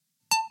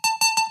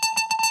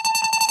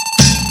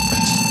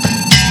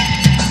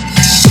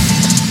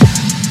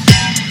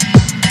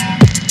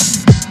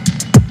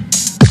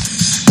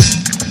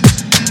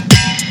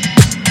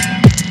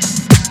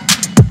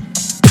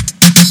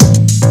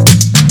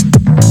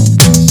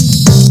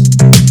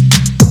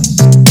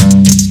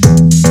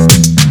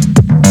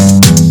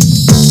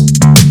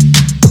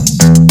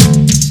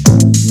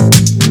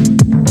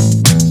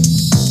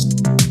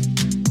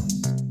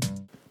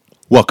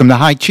Welcome to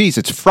High Cheese.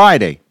 It's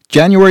Friday,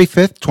 January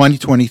 5th,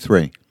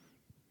 2023.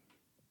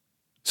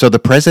 So the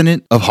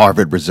president of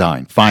Harvard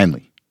resigned,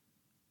 finally,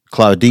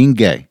 Claudine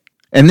Gay.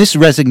 And this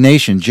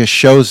resignation just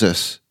shows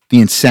us the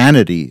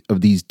insanity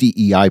of these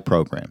DEI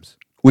programs,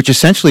 which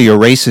essentially are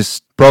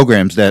racist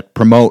programs that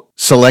promote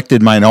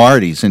selected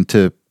minorities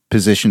into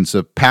positions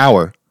of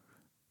power,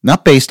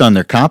 not based on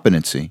their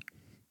competency,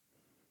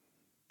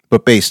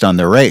 but based on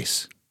their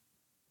race.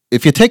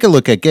 If you take a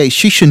look at Gay,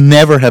 she should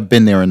never have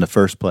been there in the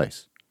first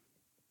place.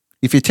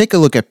 If you take a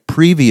look at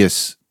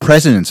previous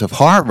presidents of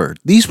Harvard,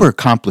 these were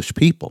accomplished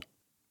people.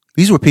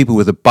 These were people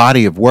with a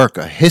body of work,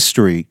 a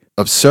history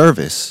of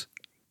service,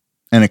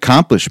 and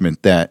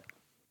accomplishment that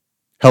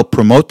helped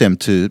promote them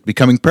to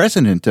becoming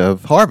president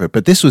of Harvard.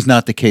 But this was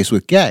not the case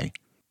with Gay.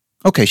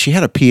 Okay, she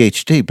had a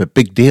PhD, but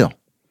big deal.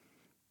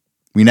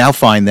 We now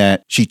find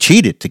that she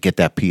cheated to get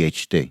that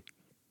PhD.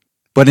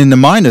 But in the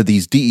mind of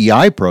these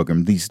DEI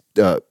programs, these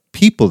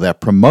people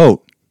that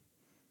promote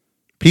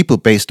people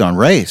based on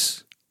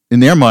race, in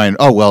their mind,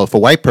 oh, well, if a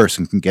white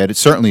person can get it,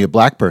 certainly a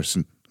black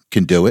person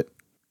can do it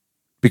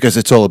because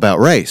it's all about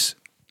race.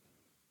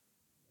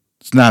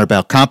 It's not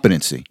about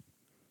competency.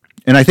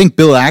 And I think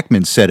Bill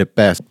Ackman said it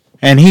best.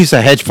 And he's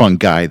a hedge fund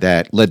guy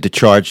that led the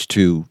charge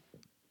to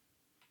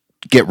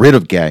get rid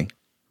of Gay.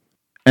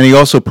 And he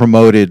also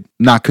promoted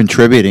not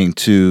contributing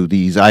to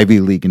these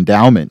Ivy League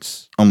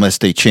endowments unless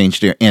they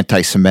changed their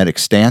anti-Semitic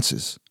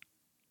stances.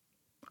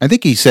 I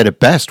think he said it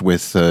best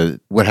with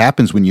what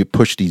happens when you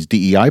push these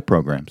DEI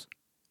programs.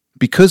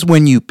 Because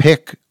when you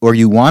pick or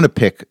you want to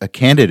pick a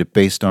candidate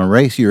based on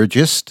race, you're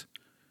just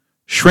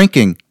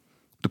shrinking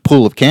the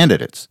pool of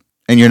candidates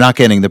and you're not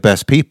getting the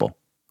best people.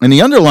 And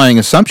the underlying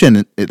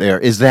assumption there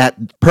is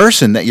that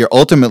person that you're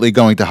ultimately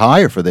going to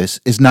hire for this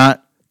is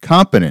not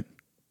competent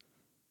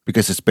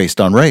because it's based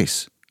on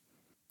race.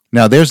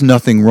 Now, there's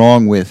nothing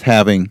wrong with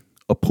having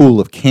a pool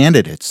of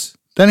candidates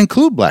that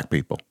include black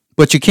people.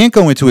 But you can't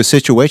go into a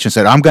situation and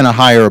say, I'm going to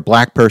hire a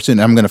black person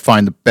and I'm going to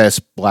find the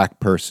best black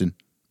person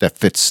that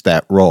fits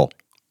that role.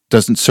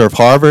 Doesn't serve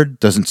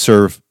Harvard, doesn't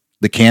serve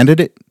the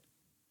candidate,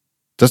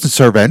 doesn't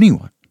serve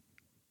anyone.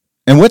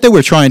 And what they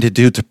were trying to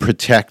do to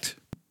protect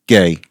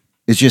Gay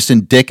is just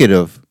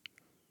indicative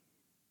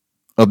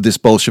of this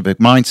Bolshevik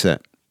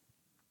mindset.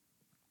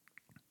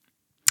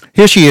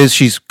 Here she is,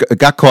 she's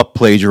got caught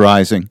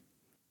plagiarizing.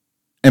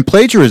 And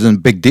plagiarism is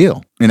a big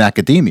deal in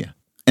academia.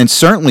 And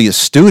certainly a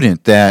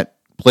student that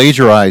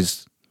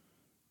plagiarized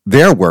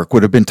their work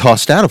would have been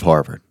tossed out of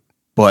Harvard.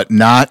 But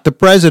not the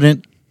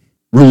president.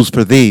 Rules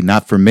for thee,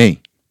 not for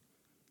me.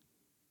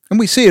 And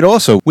we see it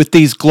also with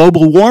these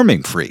global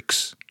warming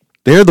freaks.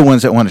 They're the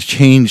ones that want to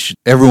change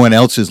everyone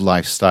else's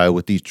lifestyle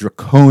with these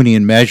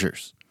draconian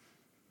measures.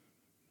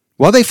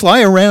 While they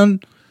fly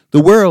around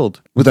the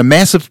world with a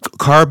massive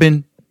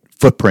carbon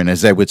footprint,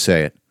 as they would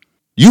say it,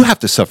 you have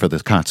to suffer the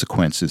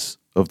consequences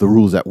of the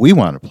rules that we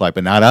want to apply,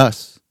 but not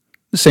us.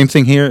 The same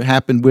thing here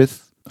happened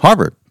with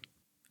Harvard.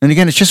 And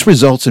again, it just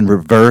results in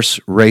reverse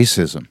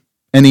racism.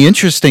 And the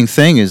interesting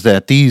thing is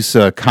that these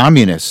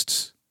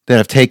communists that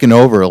have taken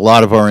over a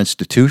lot of our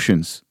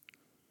institutions,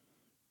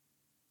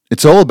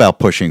 it's all about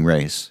pushing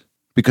race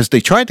because they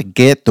tried to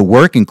get the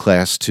working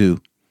class to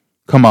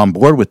come on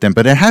board with them,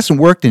 but it hasn't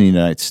worked in the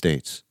United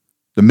States.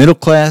 The middle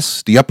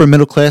class, the upper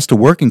middle class, the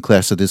working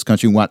class of this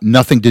country want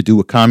nothing to do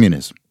with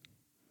communism.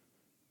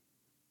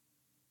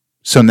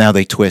 So now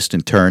they twist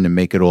and turn and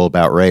make it all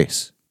about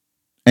race.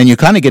 And you're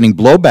kind of getting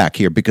blowback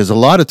here because a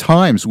lot of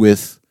times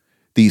with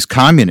these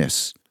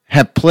communists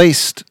have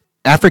placed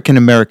African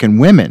American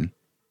women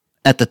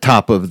at the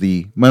top of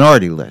the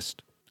minority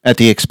list at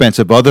the expense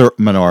of other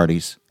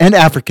minorities and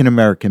African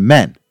American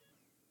men.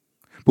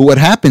 But what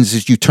happens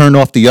is you turn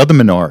off the other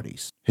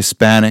minorities,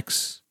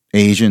 Hispanics,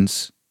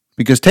 Asians,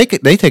 because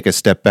they take a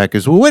step back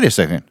as, well, wait a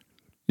second.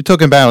 You're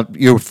talking about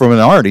you're for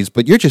minorities,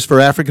 but you're just for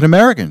African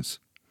Americans.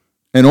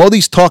 And all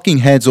these talking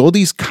heads, all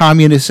these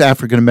communist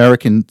African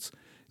Americans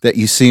that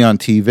you see on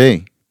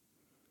TV,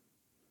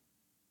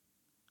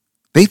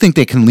 they think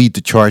they can lead the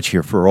charge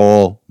here for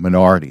all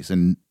minorities,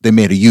 and they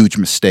made a huge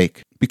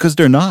mistake because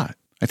they're not.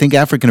 I think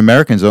African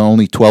Americans are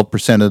only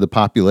 12% of the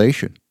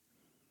population,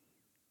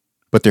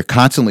 but they're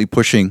constantly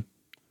pushing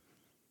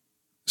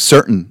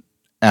certain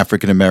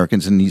African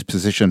Americans in these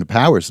positions of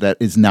powers that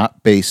is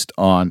not based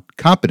on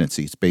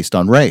competency, it's based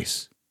on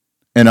race.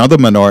 And other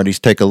minorities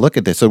take a look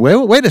at this and say,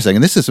 wait a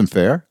second, this isn't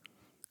fair.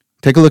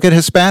 Take a look at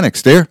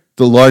Hispanics. They're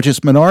the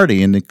largest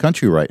minority in the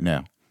country right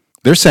now.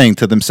 They're saying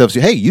to themselves,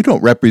 hey, you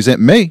don't represent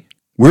me.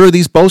 Where are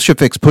these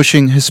Bolsheviks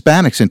pushing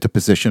Hispanics into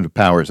position of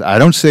powers? I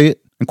don't see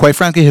it. And quite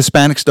frankly,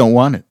 Hispanics don't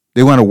want it.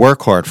 They want to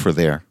work hard for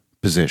their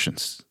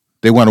positions.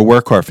 They want to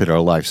work hard for their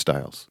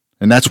lifestyles.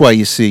 And that's why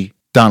you see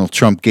Donald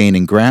Trump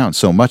gaining ground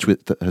so much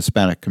with the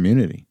Hispanic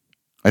community.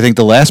 I think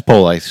the last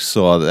poll I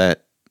saw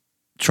that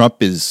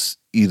Trump is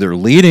either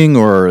leading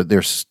or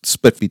they're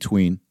split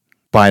between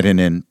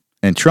Biden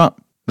and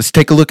Trump. Let's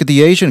take a look at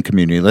the Asian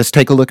community. Let's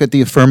take a look at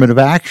the affirmative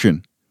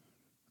action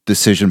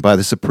decision by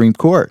the Supreme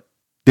Court.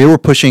 They were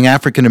pushing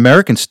African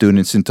American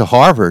students into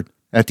Harvard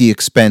at the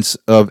expense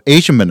of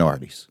Asian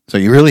minorities. So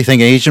you really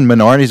think Asian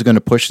minorities are going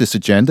to push this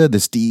agenda,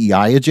 this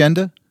DEI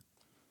agenda?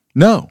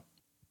 No.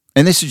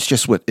 And this is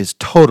just what is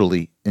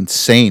totally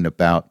insane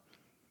about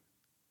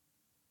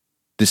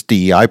this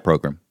DEI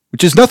program,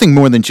 which is nothing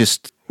more than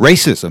just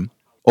racism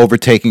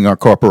overtaking our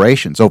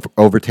corporations,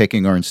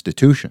 overtaking our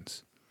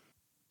institutions.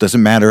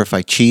 Doesn't matter if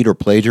I cheat or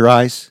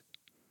plagiarize.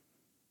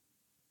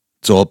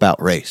 It's all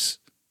about race.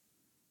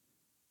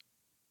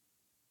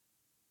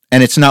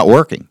 And it's not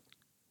working.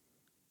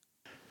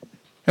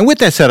 And with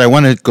that said, I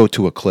want to go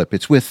to a clip.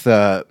 It's with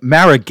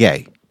Mara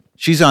Gay.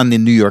 She's on the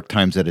New York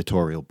Times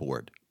editorial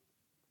board.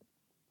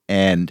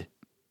 And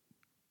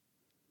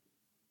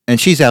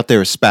she's out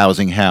there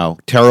espousing how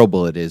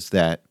terrible it is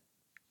that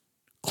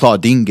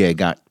Claudine Gay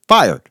got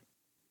fired.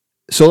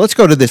 So let's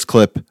go to this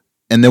clip,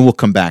 and then we'll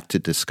come back to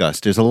discuss.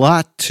 There's a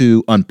lot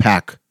to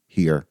unpack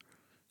here.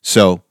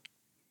 So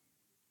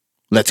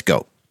let's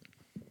go.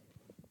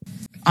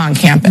 On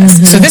campus.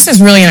 Mm-hmm. So this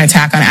is really an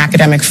attack on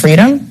academic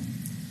freedom.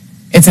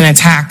 It's an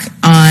attack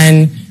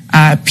on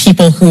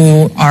people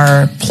who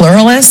are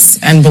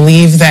pluralists and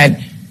believe that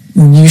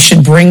you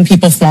should bring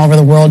people from all over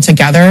the world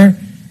together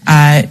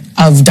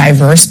of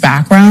diverse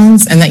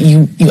backgrounds, and that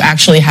you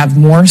actually have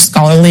more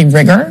scholarly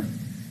rigor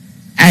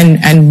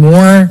and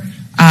more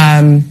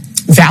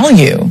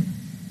value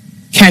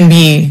can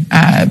be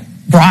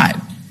brought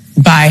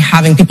by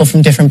having people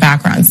from different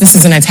backgrounds. This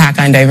is an attack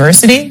on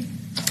diversity.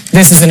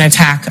 This is an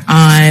attack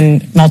on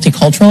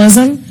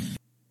multiculturalism.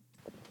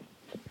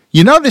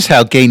 You notice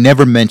how Gay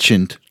never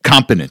mentioned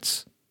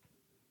competence.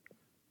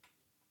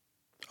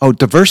 Oh,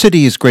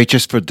 diversity is great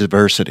just for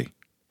diversity.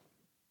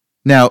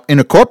 Now, in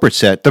a corporate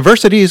set,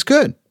 diversity is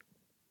good,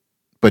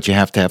 but you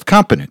have to have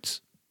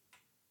competence.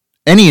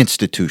 Any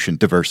institution,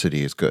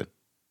 diversity is good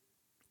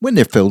when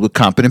they're filled with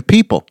competent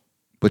people.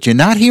 But you're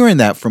not hearing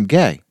that from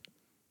Gay.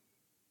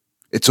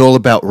 It's all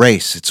about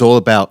race. It's all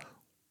about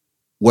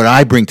what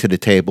I bring to the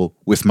table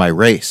with my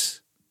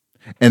race.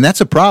 And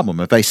that's a problem.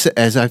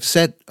 As I've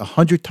said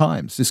 100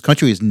 times, this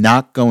country is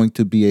not going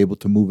to be able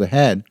to move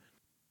ahead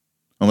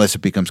unless it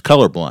becomes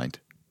colorblind.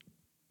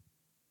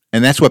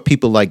 And that's what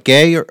people like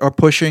Gay are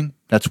pushing.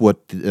 That's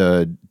what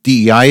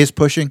DEI is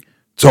pushing.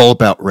 It's all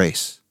about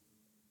race.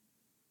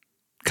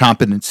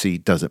 Competency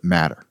doesn't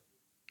matter.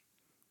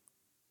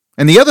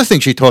 And the other thing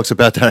she talks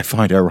about that I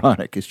find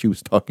ironic is she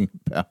was talking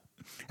about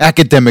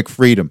academic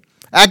freedom.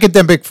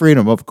 Academic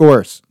freedom, of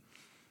course.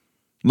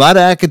 A lot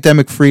of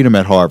academic freedom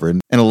at Harvard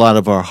and a lot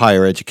of our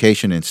higher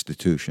education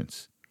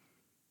institutions.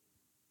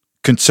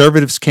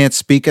 Conservatives can't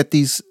speak at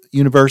these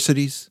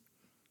universities.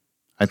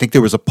 I think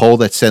there was a poll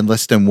that said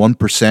less than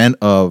 1%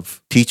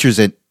 of teachers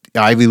at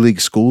Ivy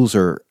League schools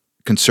are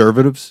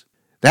conservatives.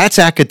 That's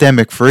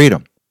academic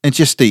freedom. And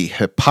just the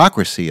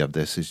hypocrisy of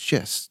this is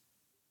just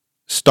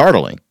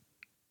startling.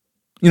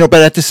 But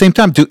at the same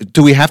time,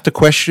 do we have to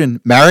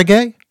question Mara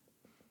Gay?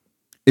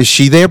 Is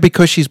she there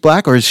because she's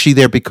black, or is she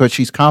there because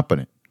she's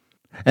competent?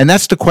 And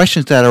that's the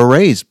questions that are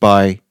raised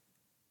by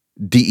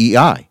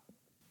DEI.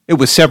 It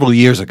was several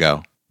years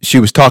ago. She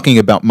was talking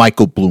about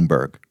Michael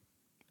Bloomberg,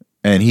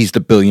 and he's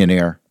the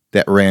billionaire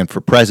that ran for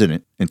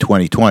president in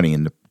 2020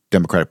 in the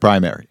Democratic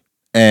primary.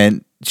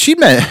 And she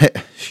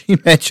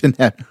mentioned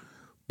that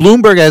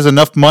Bloomberg has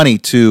enough money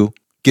to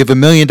give $1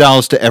 million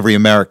to every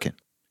American.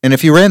 And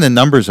if you ran the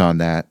numbers on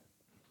that,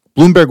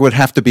 Bloomberg would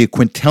have to be a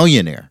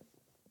quintillionaire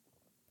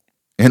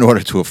in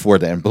order to afford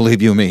that. And believe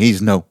you me,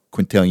 he's no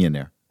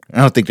quintillionaire. I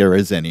don't think there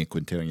is any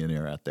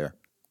quintillionaire out there.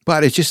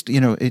 But it's just,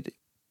 it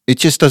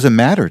just doesn't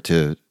matter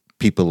to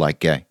people like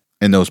Gay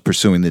and those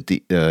pursuing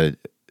the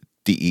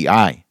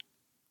DEI.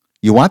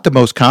 You want the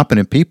most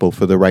competent people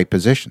for the right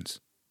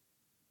positions.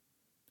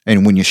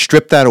 And when you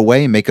strip that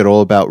away and make it all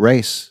about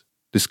race,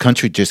 this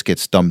country just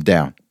gets dumbed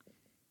down.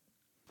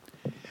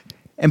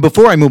 And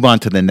before I move on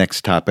to the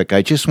next topic,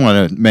 I just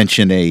want to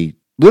mention a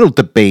little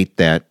debate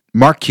that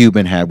Mark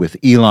Cuban had with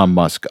Elon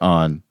Musk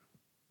on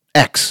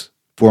X,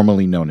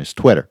 formerly known as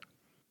Twitter.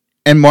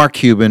 And Mark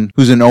Cuban,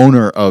 who's an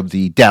owner of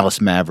the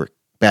Dallas Maverick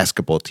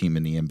basketball team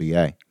in the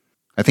NBA.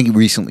 I think he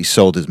recently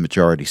sold his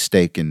majority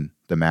stake in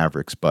the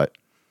Mavericks, but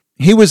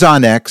he was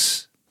on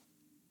X,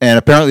 and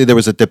apparently there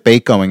was a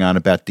debate going on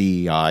about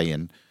DEI,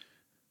 and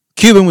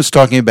Cuban was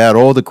talking about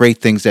all the great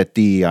things that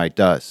DEI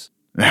does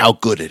and how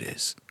good it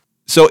is.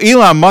 So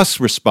Elon Musk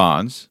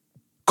responds,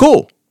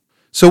 cool.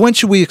 So when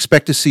should we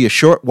expect to see a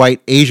short,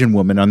 white, Asian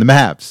woman on the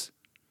Mavs?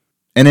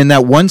 And in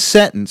that one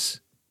sentence,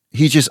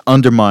 he just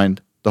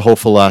undermined the whole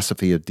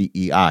philosophy of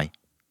DEI.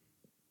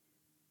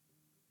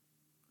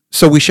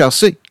 So we shall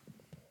see.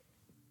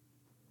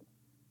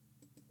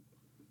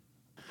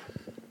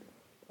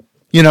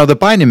 The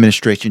Biden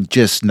administration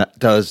just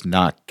does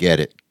not get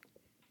it.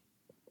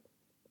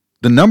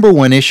 The number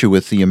one issue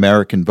with the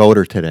American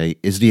voter today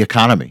is the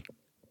economy.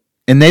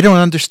 And they don't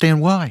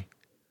understand why.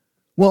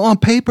 Well, on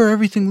paper,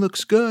 everything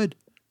looks good.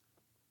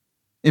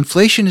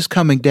 Inflation is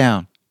coming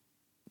down.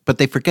 But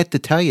they forget to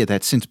tell you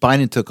that since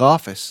Biden took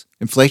office,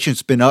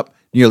 inflation's been up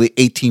nearly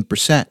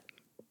 18%.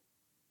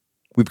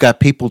 We've got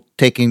people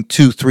taking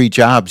 2-3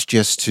 jobs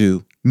just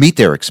to meet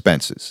their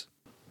expenses.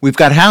 We've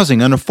got housing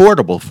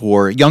unaffordable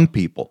for young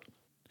people.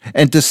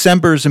 And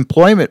December's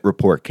employment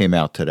report came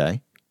out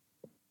today.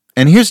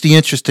 And here's the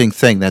interesting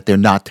thing that they're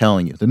not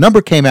telling you. The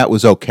number came out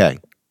was okay.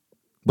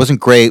 Wasn't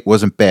great,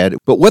 wasn't bad.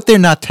 But what they're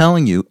not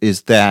telling you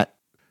is that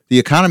the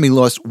economy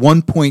lost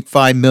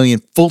 1.5 million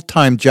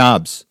full-time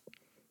jobs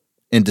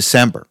in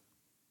December.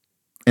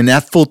 And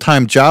that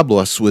full-time job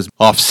loss was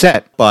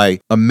offset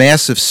by a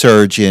massive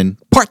surge in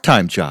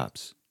part-time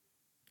jobs.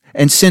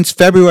 And since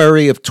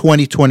February of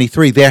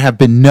 2023, there have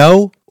been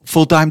no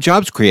full-time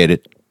jobs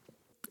created.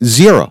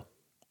 Zero.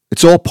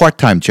 It's all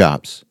part-time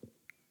jobs.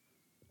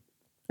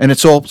 And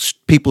it's all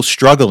people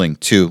struggling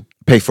to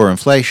pay for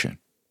inflation.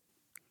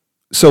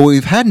 So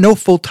we've had no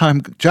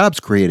full-time jobs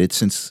created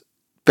since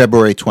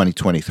February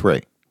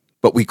 2023.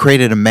 But we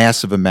created a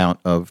massive amount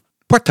of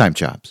part-time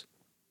jobs.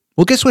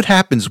 Well, guess what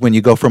happens when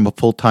you go from a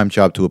full-time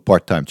job to a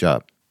part-time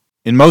job?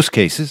 In most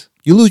cases,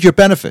 you lose your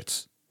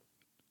benefits.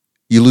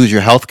 You lose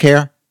your health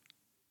care.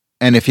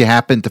 And if you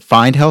happen to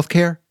find health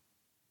care,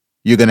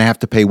 you're going to have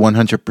to pay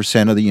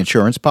 100% of the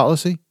insurance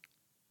policy.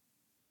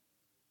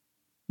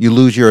 You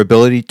lose your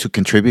ability to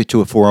contribute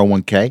to a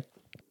 401k.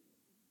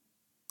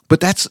 But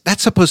that's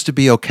supposed to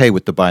be okay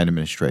with the Biden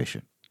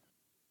administration.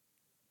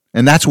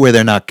 And that's where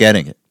they're not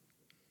getting it.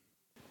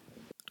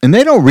 And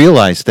they don't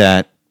realize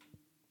that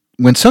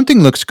when something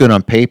looks good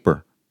on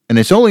paper, and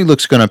it only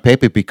looks good on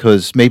paper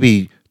because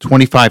maybe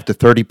 25 to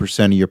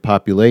 30% of your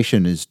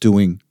population is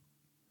doing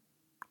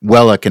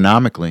well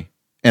economically,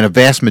 and a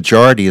vast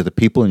majority of the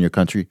people in your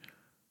country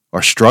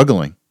are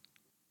struggling,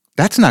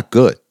 that's not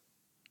good.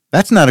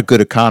 That's not a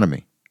good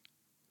economy.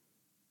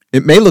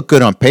 It may look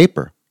good on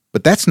paper,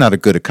 but that's not a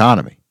good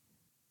economy.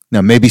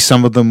 Now, maybe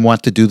some of them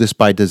want to do this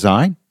by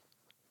design.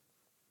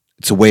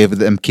 It's a way of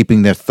them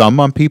keeping their thumb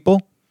on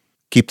people,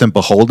 keep them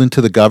beholden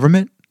to the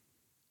government.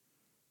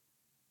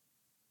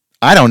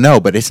 I don't know,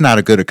 but it's not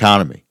a good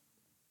economy.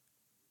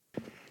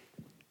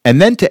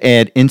 And then to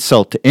add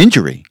insult to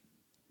injury,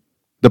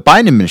 the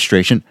Biden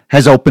administration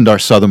has opened our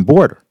southern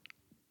border.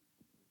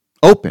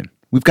 Open.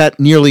 We've got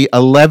nearly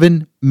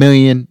 11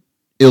 million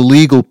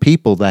illegal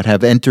people that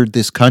have entered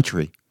this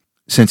country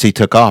since he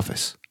took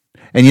office.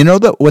 And you know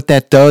what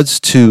that does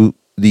to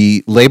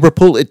the labor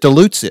pool? It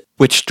dilutes it,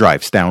 which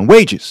drives down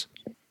wages.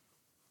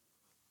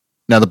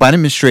 Now, the Biden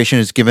administration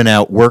has given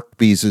out work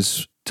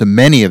visas to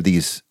many of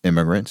these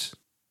immigrants.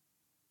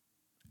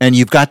 And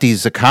you've got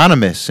these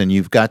economists and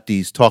you've got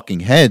these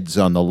talking heads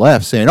on the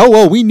left saying, oh,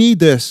 well, we need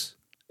this.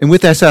 And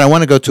with that said, I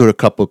want to go to a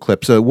couple of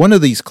clips. One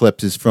of these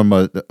clips is from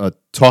a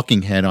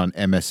talking head on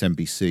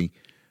MSNBC.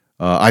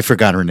 I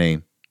forgot her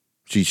name.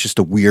 She's just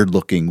a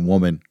weird-looking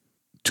woman.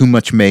 Too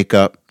much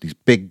makeup, these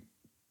big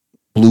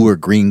blue or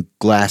green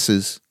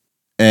glasses.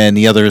 And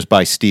the other is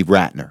by Steve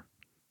Ratner,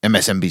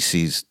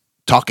 MSNBC's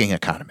talking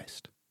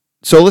economist.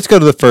 So let's go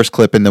to the first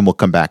clip, and then we'll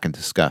come back and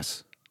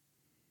discuss.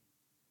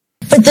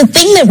 But the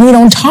thing that we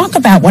don't talk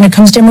about when it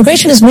comes to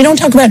immigration is we don't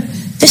talk about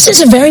this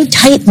is a very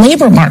tight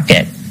labor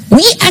market.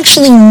 We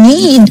actually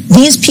need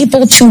these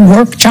people to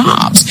work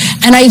jobs.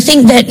 And I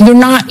think that you're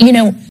not,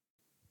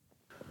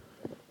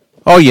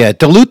 Oh, yeah,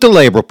 dilute the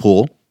labor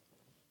pool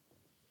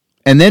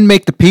and then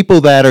make the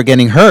people that are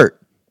getting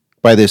hurt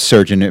by this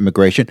surge in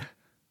immigration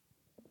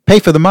pay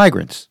for the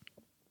migrants.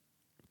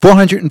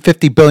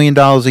 $450 billion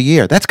a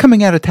year. That's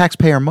coming out of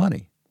taxpayer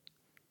money.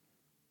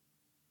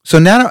 So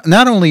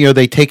not only are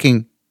they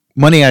taking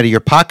money out of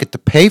your pocket to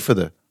pay for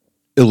the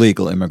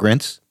illegal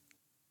immigrants,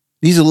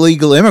 these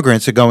illegal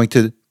immigrants are going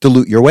to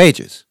dilute your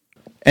wages.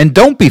 And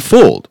don't be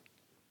fooled.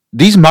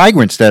 These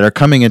migrants that are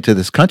coming into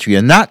this country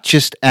are not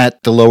just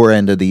at the lower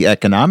end of the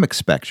economic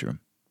spectrum.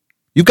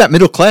 You've got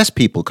middle-class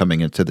people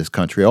coming into this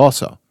country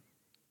also.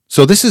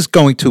 So this is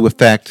going to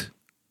affect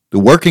the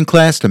working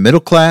class, the middle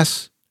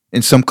class,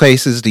 in some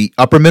cases the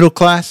upper middle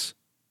class.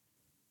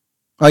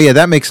 Oh yeah,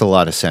 that makes a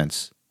lot of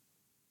sense.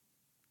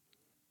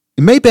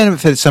 It may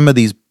benefit some of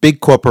these big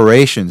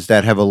corporations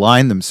that have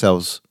aligned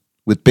themselves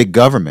with big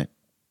government.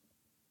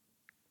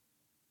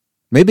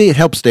 Maybe it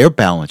helps their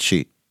balance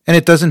sheet, and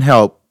it doesn't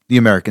help the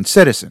American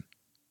citizen.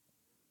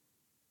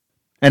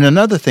 And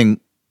another thing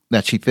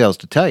that she fails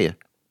to tell you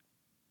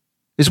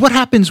is what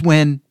happens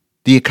when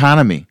the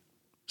economy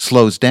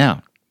slows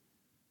down.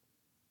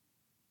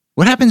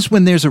 What happens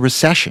when there's a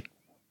recession?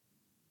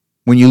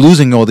 When you're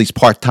losing all these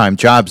part-time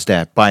jobs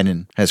that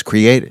Biden has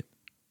created?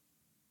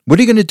 What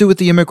are you going to do with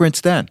the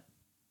immigrants then?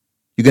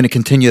 You're going to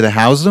continue to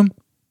house them?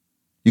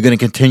 You're going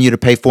to continue to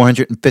pay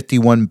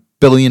 $451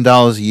 billion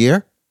a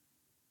year?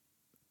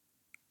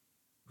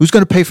 Who's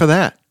going to pay for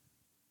that?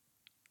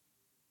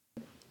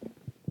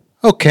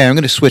 Okay, I'm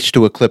going to switch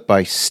to a clip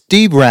by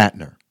Steve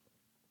Ratner.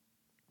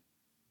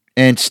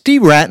 And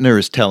Steve Ratner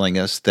is telling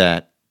us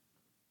that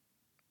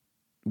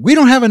we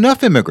don't have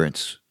enough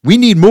immigrants. We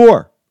need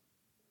more.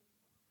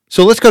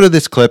 So let's go to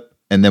this clip,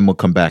 and then we'll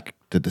come back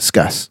to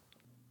discuss.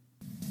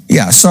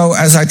 Yeah, so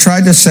as I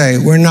tried to say,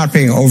 we're not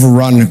being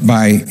overrun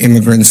by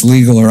immigrants,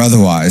 legal or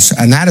otherwise,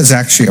 and that is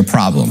actually a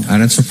problem.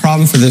 And it's a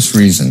problem for this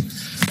reason.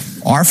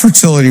 Our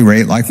fertility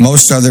rate, like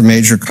most other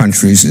major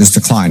countries, is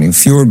declining.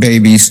 Fewer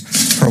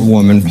babies per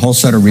woman, whole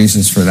set of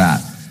reasons for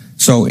that.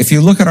 So if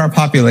you look at our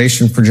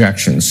population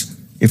projections,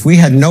 if we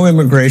had no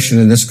immigration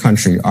in this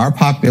country, our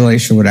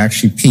population would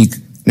actually peak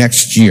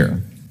next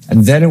year.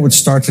 And then it would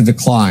start to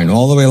decline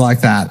all the way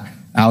like that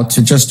out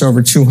to just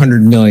over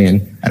 200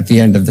 million at the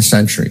end of the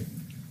century.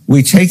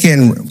 We take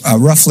in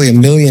roughly 1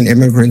 million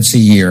immigrants a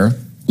year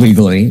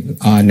legally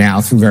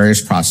now through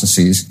various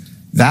processes.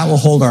 That will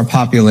hold our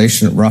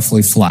population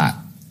roughly flat.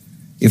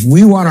 If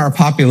we want our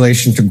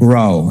population to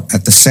grow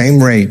at the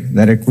same rate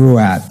that it grew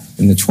at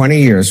in the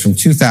 20 years from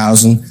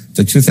 2000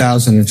 to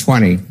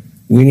 2020,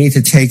 we need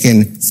to take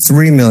in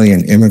 3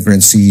 million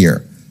immigrants a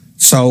year.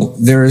 So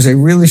there is a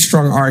really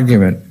strong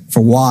argument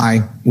for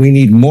why we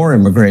need more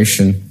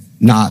immigration,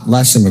 not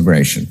less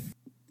immigration.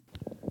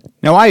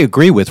 Now, I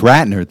agree with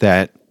Ratner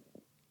that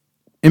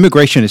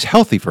immigration is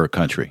healthy for a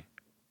country,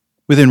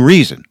 within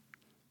reason.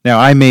 Now,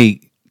 I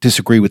may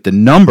disagree with the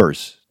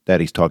numbers that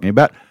he's talking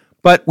about,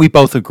 but we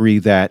both agree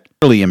that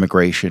early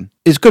immigration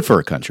is good for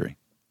a country.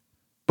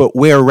 But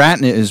where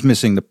Ratner is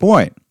missing the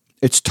point,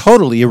 it's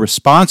totally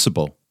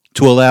irresponsible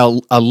to allow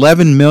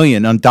 11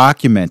 million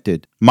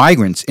undocumented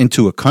migrants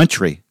into a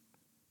country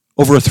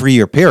over a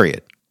 3-year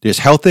period. There's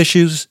health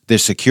issues,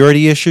 there's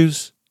security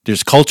issues,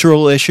 there's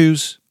cultural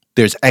issues,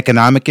 there's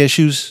economic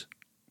issues.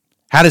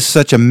 How does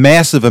such a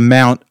massive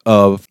amount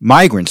of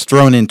migrants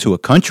thrown into a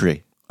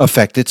country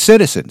affect its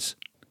citizens?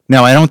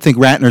 Now, I don't think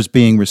Ratner's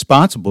being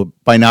responsible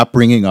by not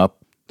bringing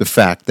up the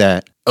fact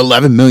that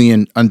 11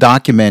 million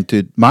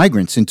undocumented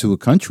migrants into a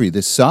country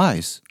this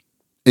size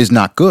is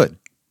not good.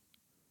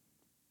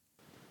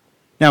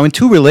 Now, in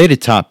two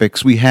related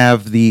topics, we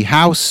have the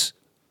House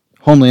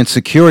Homeland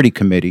Security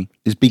Committee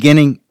is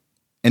beginning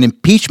an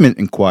impeachment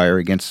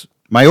inquiry against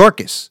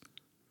Mayorkas.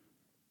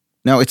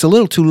 Now, it's a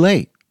little too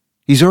late.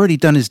 He's already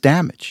done his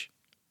damage.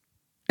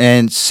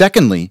 And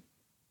secondly,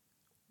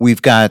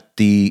 we've got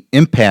the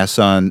impasse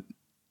on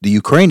the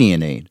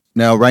Ukrainian aid.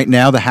 Now, right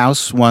now, the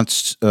House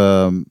wants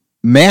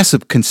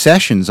massive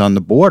concessions on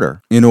the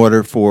border in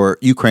order for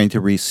Ukraine to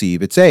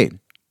receive its aid.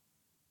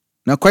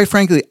 Now, quite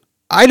frankly,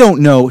 I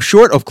don't know,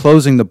 short of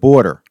closing the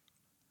border,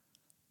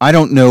 I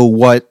don't know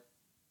what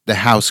the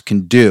House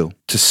can do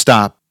to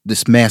stop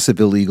this massive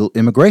illegal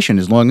immigration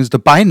as long as the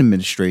Biden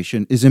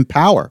administration is in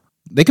power.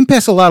 They can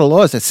pass a lot of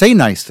laws that say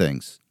nice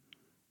things.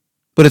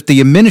 But if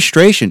the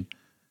administration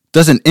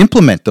doesn't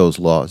implement those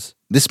laws,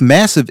 this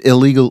massive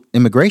illegal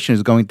immigration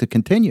is going to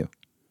continue.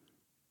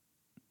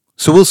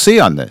 So we'll see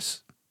on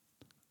this.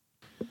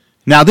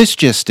 Now, this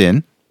just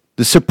in,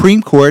 the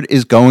Supreme Court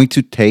is going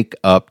to take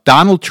up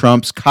Donald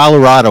Trump's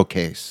Colorado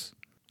case.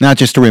 Now,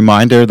 just a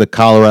reminder, the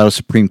Colorado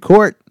Supreme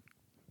Court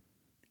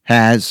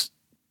has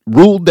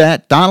ruled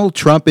that Donald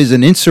Trump is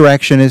an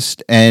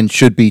insurrectionist and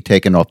should be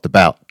taken off the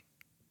ballot.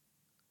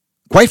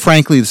 Quite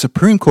frankly, the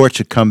Supreme Court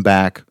should come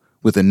back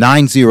with a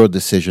 9-0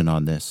 decision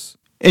on this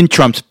in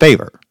Trump's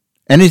favor.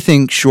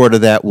 Anything short of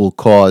that will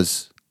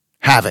cause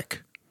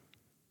havoc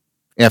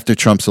after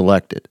Trump's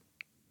elected.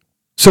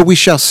 So we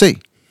shall see.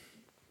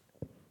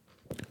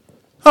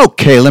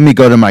 Okay, let me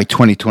go to my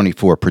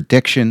 2024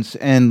 predictions,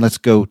 and let's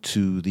go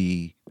to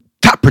the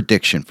top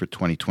prediction for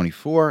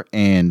 2024.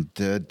 And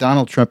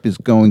Donald Trump is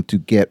going to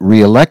get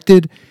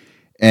reelected,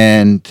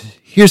 and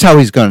here's how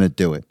he's going to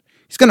do it.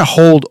 He's going to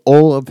hold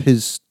all of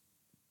his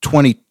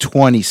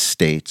 2020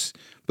 states,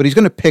 but he's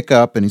going to pick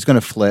up and he's going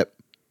to flip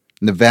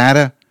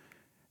Nevada,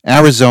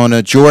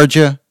 Arizona,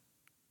 Georgia,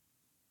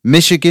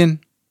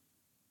 Michigan,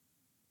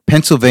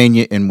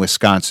 Pennsylvania, and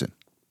Wisconsin.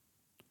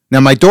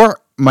 Now, my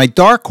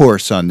dark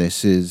horse on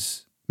this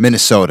is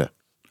Minnesota.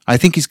 I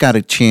think he's got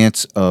a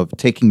chance of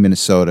taking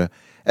Minnesota,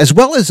 as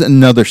well as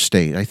another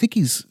state. I think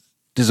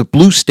there's a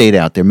blue state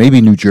out there,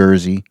 maybe New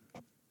Jersey,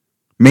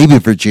 maybe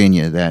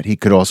Virginia, that he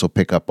could also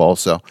pick up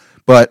also.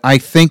 But I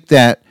think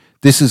that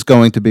this is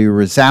going to be a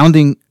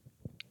resounding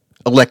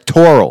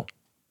electoral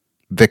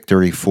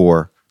victory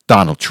for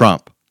Donald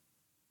Trump.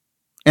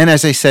 And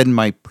as I said in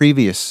my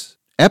previous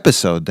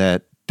episode,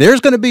 that there's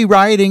going to be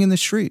rioting in the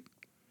street.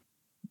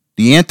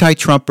 The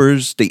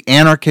anti-Trumpers, the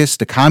anarchists,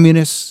 the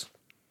communists,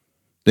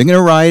 they're going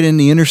to riot in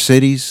the inner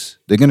cities.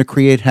 They're going to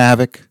create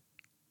havoc.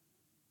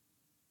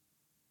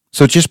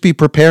 So just be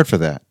prepared for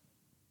that.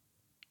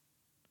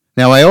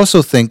 Now, I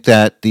also think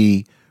that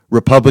the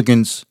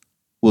Republicans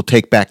will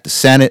take back the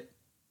Senate.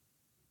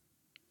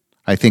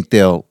 I think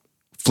they'll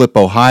flip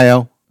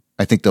Ohio.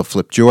 I think they'll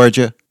flip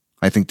Georgia.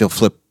 I think they'll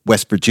flip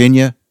West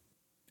Virginia,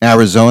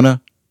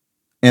 Arizona.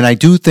 And I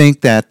do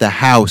think that the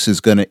House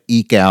is going to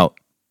eke out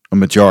a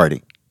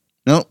majority.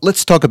 Now,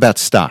 let's talk about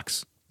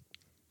stocks.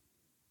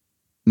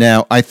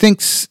 Now, I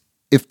think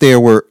if there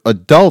were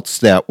adults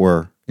that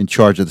were in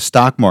charge of the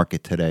stock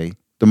market today,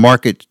 the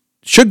market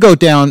should go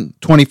down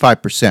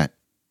 25%.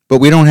 But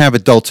we don't have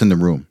adults in the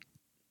room.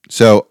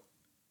 So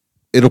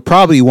it'll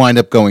probably wind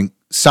up going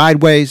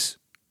sideways.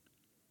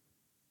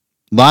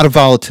 A lot of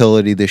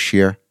volatility this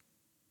year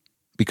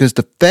because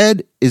the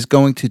Fed is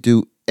going to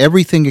do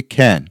everything it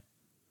can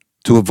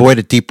to avoid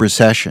a deep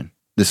recession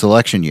this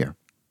election year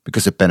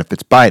because it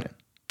benefits Biden.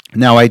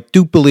 Now, I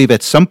do believe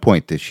at some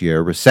point this year,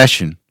 a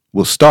recession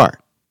will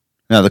start.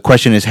 Now, the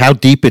question is how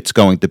deep it's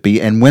going to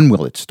be and when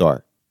will it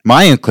start?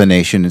 My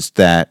inclination is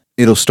that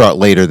it'll start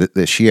later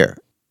this year.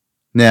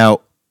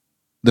 Now,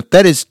 the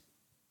Fed is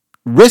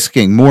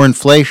risking more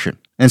inflation.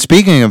 And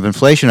speaking of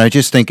inflation, I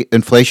just think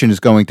inflation is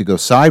going to go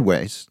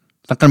sideways.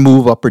 It's not going to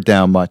move up or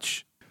down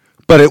much,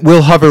 but it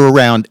will hover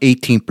around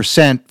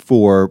 18%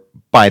 for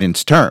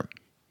Biden's term.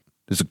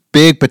 There's a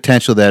big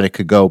potential that it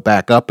could go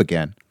back up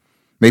again.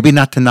 Maybe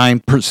not to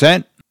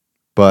 9%,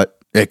 but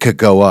it could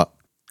go up.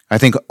 I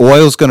think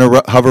oil's going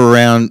to hover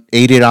around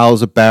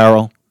 $80 a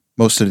barrel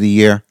most of the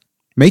year.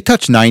 May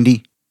touch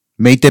 90,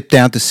 may dip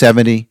down to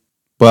 70,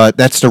 but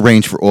that's the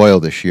range for oil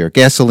this year.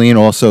 Gasoline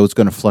also is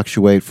going to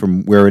fluctuate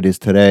from where it is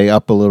today,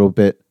 up a little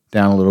bit,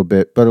 down a little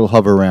bit, but it'll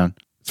hover around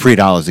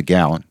 $3 a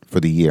gallon for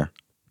the year.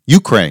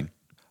 Ukraine.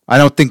 I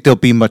don't think there'll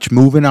be much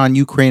movement on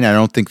Ukraine. I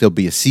don't think there'll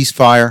be a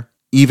ceasefire,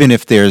 even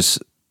if there's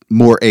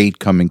more aid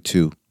coming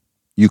to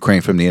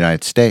Ukraine from the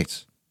United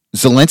States.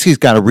 Zelensky's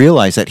got to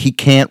realize that he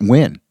can't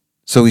win,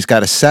 so he's got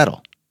to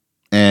settle.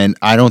 And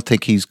I don't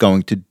think he's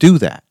going to do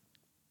that.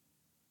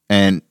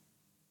 And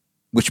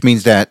which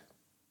means that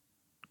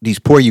these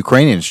poor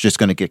Ukrainians are just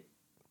going to get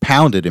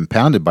pounded and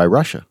pounded by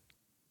Russia.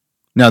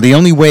 Now, the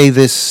only way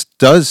this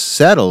does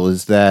settle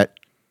is that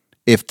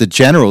if the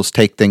generals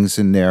take things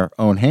in their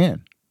own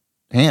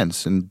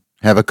hands and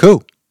have a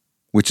coup,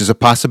 which is a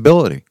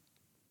possibility.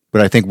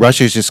 But I think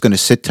Russia is just going to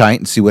sit tight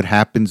and see what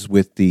happens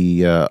with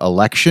the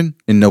election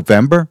in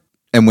November.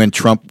 And when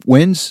Trump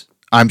wins,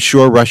 I'm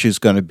sure Russia is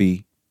going to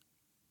be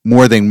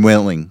more than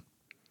willing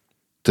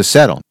to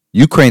settle.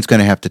 Ukraine's going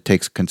to have to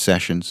take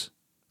concessions,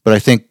 but I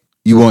think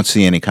you won't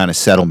see any kind of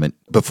settlement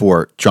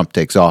before Trump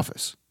takes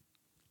office.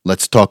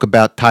 Let's talk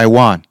about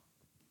Taiwan.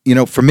 You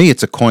know, for me,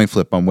 it's a coin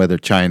flip on whether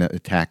China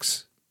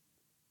attacks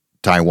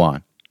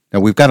Taiwan. Now,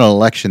 we've got an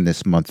election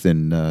this month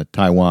in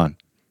Taiwan,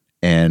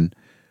 and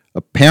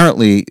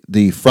apparently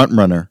the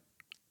frontrunner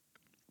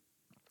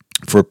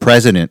for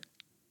president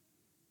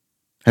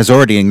has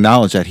already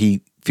acknowledged that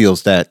he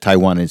feels that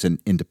Taiwan is an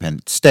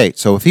independent state.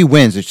 So if he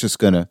wins, it's just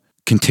going to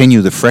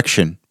continue the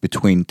friction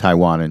between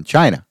Taiwan and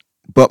China.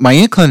 But my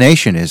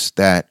inclination is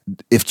that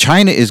if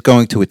China is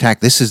going to attack,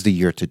 this is the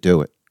year to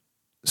do it.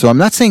 So I'm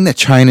not saying that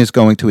China is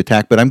going to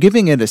attack, but I'm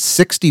giving it a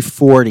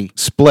 60-40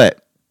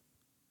 split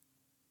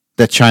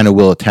that China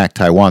will attack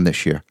Taiwan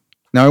this year.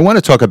 Now, I want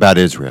to talk about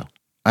Israel.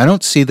 I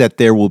don't see that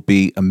there will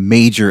be a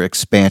major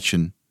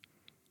expansion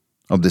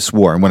of this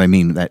war. And what I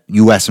mean, that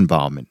U.S.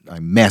 involvement, a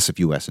massive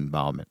U.S.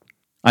 involvement.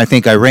 I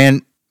think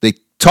Iran, they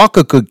talk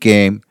a good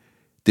game.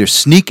 They're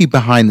sneaky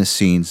behind the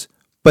scenes,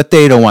 but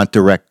they don't want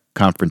direct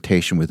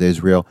confrontation with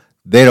Israel.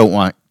 They don't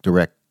want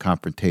direct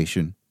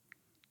confrontation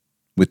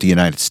with the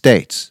United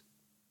States.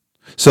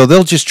 So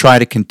they'll just try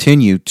to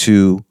continue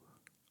to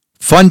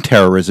fund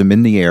terrorism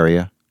in the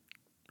area,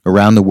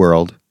 around the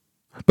world.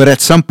 But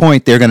at some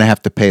point, they're going to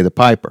have to pay the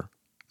piper.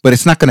 But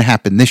it's not going to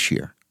happen this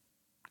year.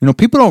 You know,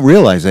 people don't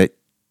realize that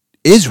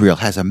Israel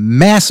has a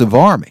massive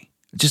army,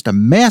 just a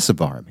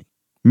massive army.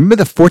 Remember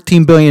the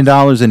 $14 billion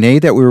in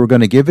aid that we were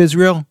going to give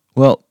Israel?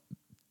 Well,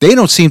 they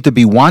don't seem to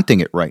be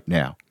wanting it right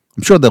now.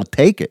 I'm sure they'll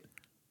take it.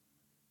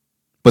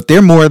 But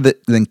they're more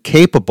than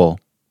capable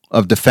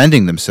of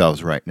defending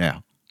themselves right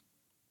now.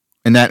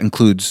 And that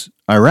includes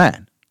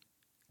Iran.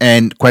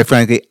 And quite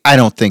frankly, I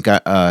don't think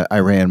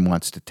Iran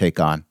wants to take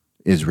on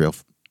Israel.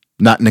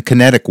 Not in a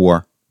kinetic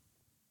war.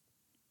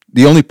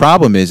 The only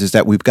problem is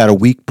that we've got a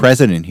weak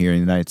president here in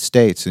the United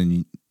States,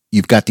 and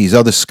you've got these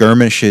other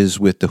skirmishes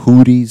with the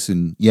Houthis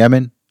in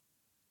Yemen.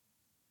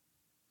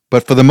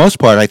 But for the most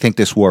part, I think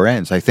this war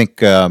ends. I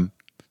think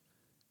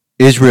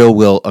Israel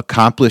will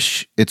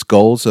accomplish its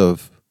goals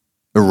of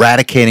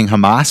eradicating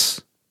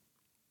Hamas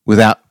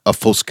without a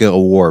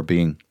full-scale war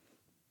being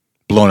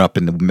blown up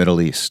in the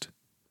Middle East.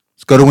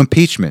 Let's go to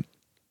impeachment.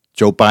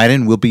 Joe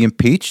Biden will be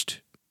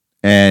impeached,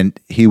 and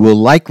he will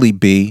likely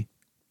be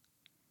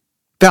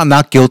found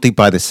not guilty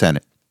by the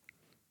Senate.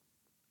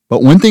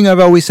 But one thing I've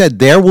always said,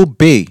 there will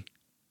be,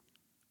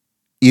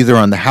 either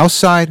on the House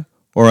side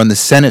or on the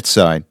Senate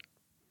side,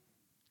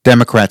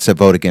 Democrats that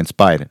vote against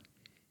Biden.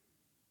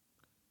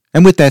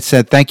 And with that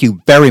said, thank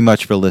you very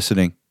much for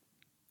listening.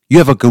 You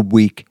have a good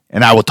week,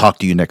 and I will talk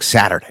to you next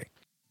Saturday.